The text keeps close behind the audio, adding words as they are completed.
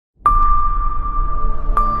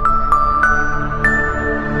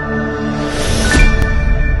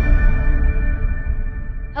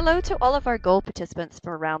to all of our Gold participants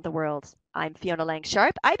from around the world. I'm Fiona Lang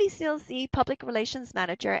Sharp, IBCLC Public Relations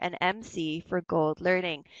Manager and MC for Gold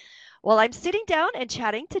Learning. Well, I'm sitting down and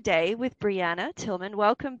chatting today with Briana Tillman.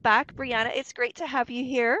 Welcome back, Briana. It's great to have you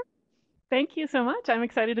here. Thank you so much. I'm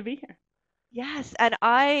excited to be here. Yes, and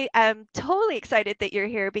I am totally excited that you're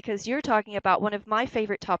here because you're talking about one of my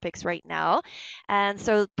favorite topics right now. And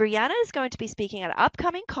so Brianna is going to be speaking at an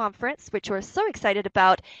upcoming conference, which we're so excited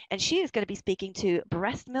about, and she is going to be speaking to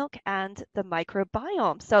breast milk and the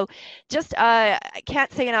microbiome. So just I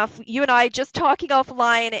can't say enough. You and I just talking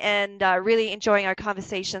offline and really enjoying our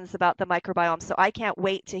conversations about the microbiome. So I can't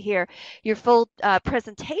wait to hear your full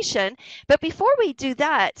presentation. But before we do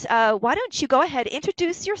that, why don't you go ahead,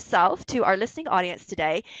 introduce yourself to our listening audience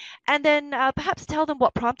today, and then perhaps tell them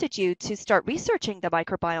what prompted you to start researching the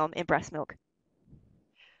microbiome in breast milk.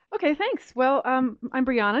 Okay, thanks. Well, I'm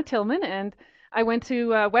Briana Tillman, and I went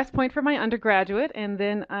to West Point for my undergraduate, and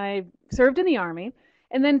then I served in the Army.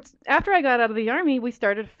 And then after I got out of the Army, we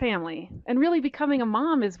started a family. And really becoming a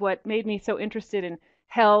mom is what made me so interested in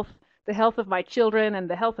health, the health of my children, and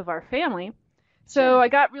the health of our family. So Sure. I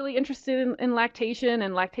got really interested in lactation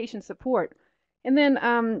and lactation support. And then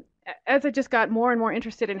as I just got more and more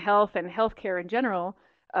interested in health and healthcare in general,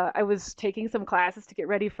 I was taking some classes to get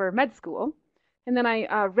ready for med school. And then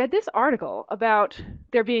I read this article about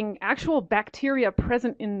there being actual bacteria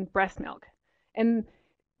present in breast milk and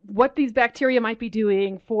what these bacteria might be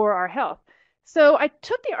doing for our health. So I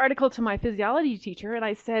took the article to my physiology teacher and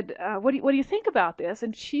I said, what do you think about this?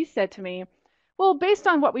 And she said to me, well, based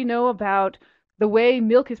on what we know about the way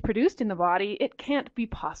milk is produced in the body, it can't be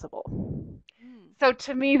possible. Mm. So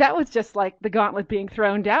to me, that was just like the gauntlet being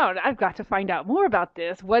thrown down. I've got to find out more about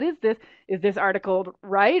this. What is this? Is this article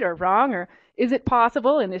right or wrong? Or is it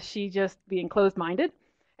possible? And is she just being closed minded?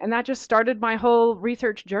 And that just started my whole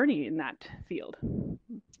research journey in that field.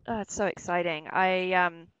 Oh, it's so exciting.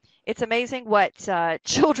 It's amazing what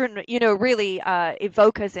children, really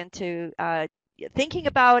evoke us into thinking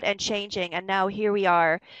about and changing. And now here we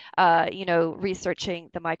are, researching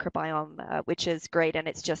the microbiome, which is great. And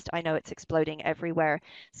it's just, I know it's exploding everywhere.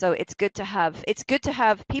 So it's good to have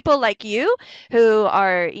people like you who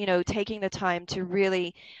are, taking the time to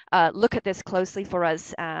really look at this closely for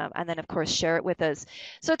us, and then of course share it with us.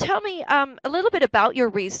 So tell me a little bit about your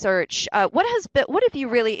research. What have you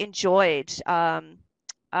really enjoyed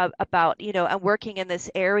about, and working in this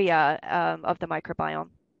area of the microbiome?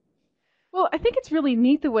 Well, I think it's really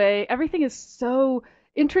neat the way everything is so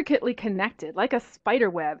intricately connected, like a spider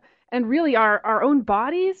web. And really, our own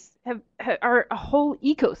bodies are a whole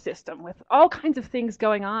ecosystem with all kinds of things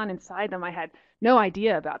going on inside them I had no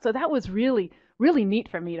idea about. So that was really, really neat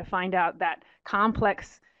for me to find out that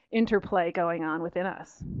complex interplay going on within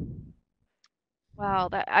us. Wow,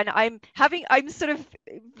 and I'm sort of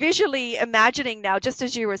visually imagining now, just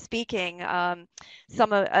as you were speaking,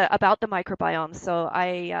 some about the microbiome. So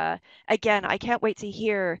again, I can't wait to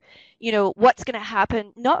hear, what's going to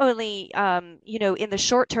happen, not only, in the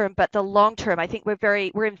short term, but the long term. I think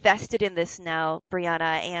we're invested in this now, Brianna,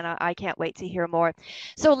 and I can't wait to hear more.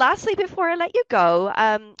 So lastly, before I let you go,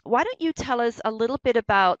 why don't you tell us a little bit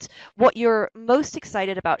about what you're most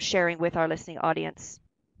excited about sharing with our listening audience?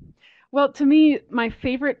 Well, to me, my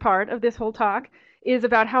favorite part of this whole talk is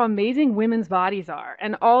about how amazing women's bodies are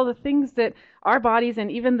and all the things that our bodies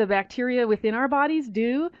and even the bacteria within our bodies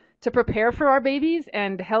do to prepare for our babies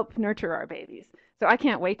and help nurture our babies. So I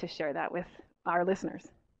can't wait to share that with our listeners.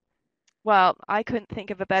 Well, I couldn't think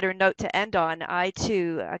of a better note to end on. I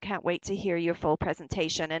too can't wait to hear your full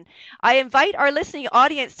presentation. And I invite our listening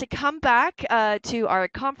audience to come back to our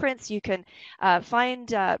conference. You can find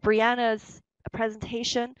Brianna's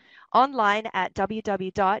presentation online at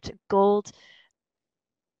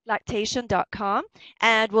www.goldlactation.com.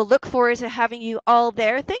 And we'll look forward to having you all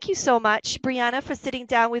there. Thank you so much, Brianna, for sitting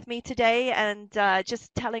down with me today and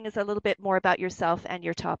just telling us a little bit more about yourself and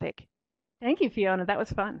your topic. Thank you, Fiona. That was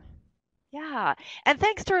fun. Yeah. And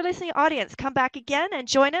thanks to our listening audience. Come back again and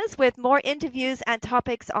join us with more interviews and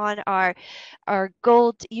topics on our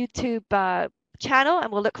Gold YouTube channel,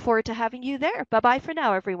 and we'll look forward to having you there. Bye bye for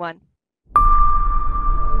now, everyone.